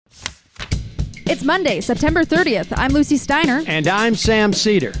It's Monday, September 30th. I'm Lucie Steiner. And I'm Sam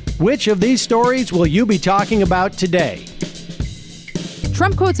Seder. Which of these stories will you be talking about today?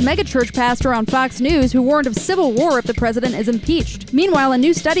 Trump quotes megachurch pastor on Fox News who warned of civil war if the president is impeached. Meanwhile, a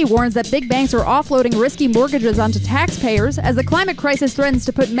new study warns that big banks are offloading risky mortgages onto taxpayers as the climate crisis threatens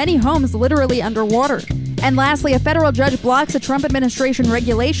to put many homes literally underwater. And lastly, a federal judge blocks a Trump administration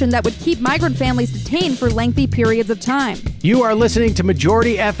regulation that would keep migrant families detained for lengthy periods of time. You are listening to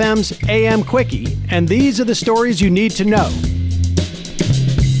Majority FM's AM Quickie, and these are the stories you need to know.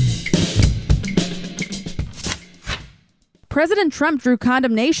 President Trump drew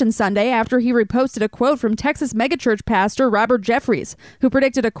condemnation Sunday after he reposted a quote from Texas megachurch pastor Robert Jeffries, who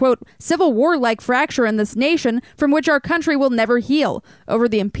predicted a, quote, civil war-like fracture in this nation from which our country will never heal, over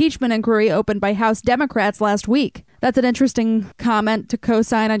the impeachment inquiry opened by House Democrats last week. That's an interesting comment to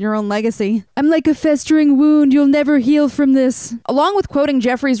co-sign on your own legacy. I'm like a festering wound, you'll never heal from this. Along with quoting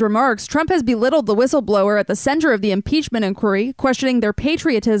Jeffries' remarks, Trump has belittled the whistleblower at the center of the impeachment inquiry, questioning their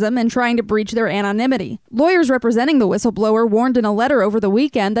patriotism and trying to breach their anonymity. Lawyers representing the whistleblower warned in a letter over the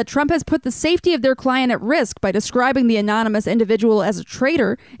weekend that Trump has put the safety of their client at risk by describing the anonymous individual as a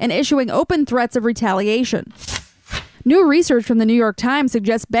traitor and issuing open threats of retaliation. New research from the New York Times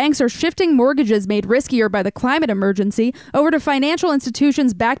suggests banks are shifting mortgages made riskier by the climate emergency over to financial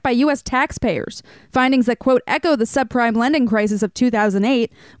institutions backed by U.S. taxpayers. Findings that, quote, echo the subprime lending crisis of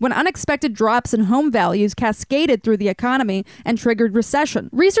 2008, when unexpected drops in home values cascaded through the economy and triggered recession.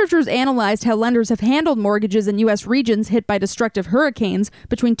 Researchers analyzed how lenders have handled mortgages in U.S. regions hit by destructive hurricanes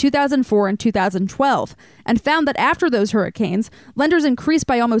between 2004 and 2012, and found that after those hurricanes, lenders increased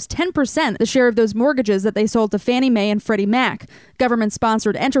by almost 10% the share of those mortgages that they sold to Fannie Mae and Freddie Mac,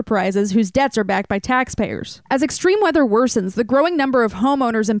 government-sponsored enterprises whose debts are backed by taxpayers. As extreme weather worsens, the growing number of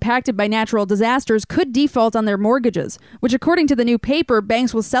homeowners impacted by natural disasters could default on their mortgages, which, according to the new paper,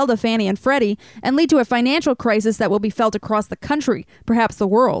 banks will sell to Fannie and Freddie and lead to a financial crisis that will be felt across the country, perhaps the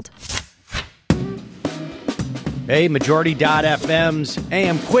world. Hey, Majority.fm's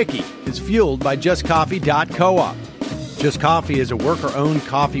AM Quickie is fueled by justcoffee.coop. Just Coffee is a worker-owned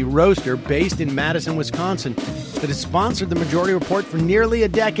coffee roaster based in Madison, Wisconsin, that has sponsored the Majority Report for nearly a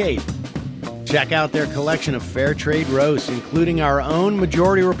decade. Check out their collection of fair trade roasts, including our own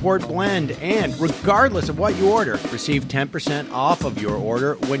Majority Report blend, and regardless of what you order, receive 10% off of your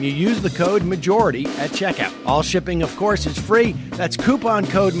order when you use the code MAJORITY at checkout. All shipping, of course, is free. That's coupon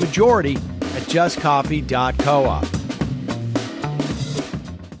code MAJORITY at justcoffee.coop.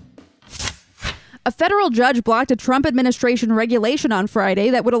 A federal judge blocked a Trump administration regulation on Friday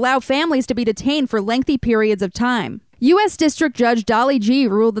that would allow families to be detained for lengthy periods of time. U.S. District Judge Dolly G.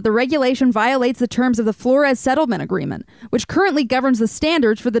 ruled that the regulation violates the terms of the Flores Settlement Agreement, which currently governs the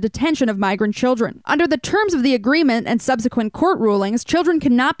standards for the detention of migrant children. Under the terms of the agreement and subsequent court rulings, children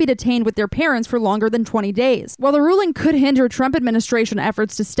cannot be detained with their parents for longer than 20 days. While the ruling could hinder Trump administration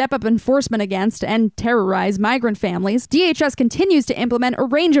efforts to step up enforcement against and terrorize migrant families, DHS continues to implement a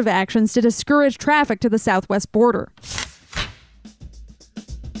range of actions to discourage traffic to the southwest border.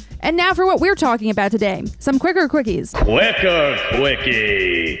 And now for what we're talking about today, some quicker quickies. Quicker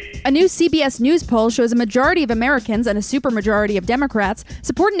Quickie. A new CBS News poll shows a majority of Americans and a supermajority of Democrats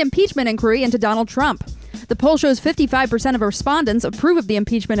support an impeachment inquiry into Donald Trump. The poll shows 55% of respondents approve of the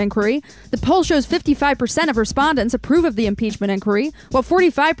impeachment inquiry. The poll shows 55% of respondents approve of the impeachment inquiry, while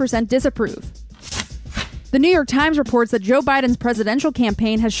 45% disapprove. The New York Times reports that Joe Biden's presidential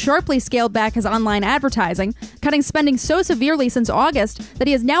campaign has sharply scaled back his online advertising, cutting spending so severely since August that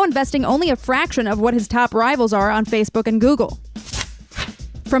he is now investing only a fraction of what his top rivals are on Facebook and Google.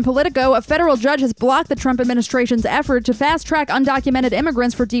 From Politico, a federal judge has blocked the Trump administration's effort to fast-track undocumented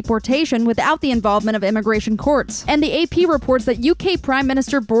immigrants for deportation without the involvement of immigration courts. And the AP reports that UK Prime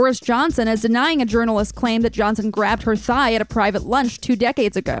Minister Boris Johnson is denying a journalist's claim that Johnson grabbed her thigh at a private lunch 2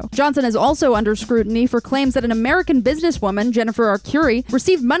 decades ago. Johnson is also under scrutiny for claims that an American businesswoman, Jennifer Arcuri,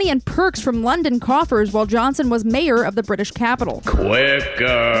 received money and perks from London coffers while Johnson was mayor of the British capital.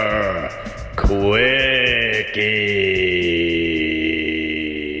 Quicker Quickie.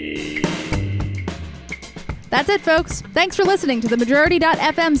 That's it, folks. Thanks for listening to the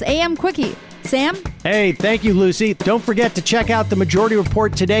Majority.fm's AM Quickie. Sam? Hey, thank you, Lucy. Don't forget to check out the Majority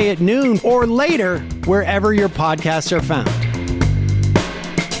Report today at noon or later, wherever your podcasts are found.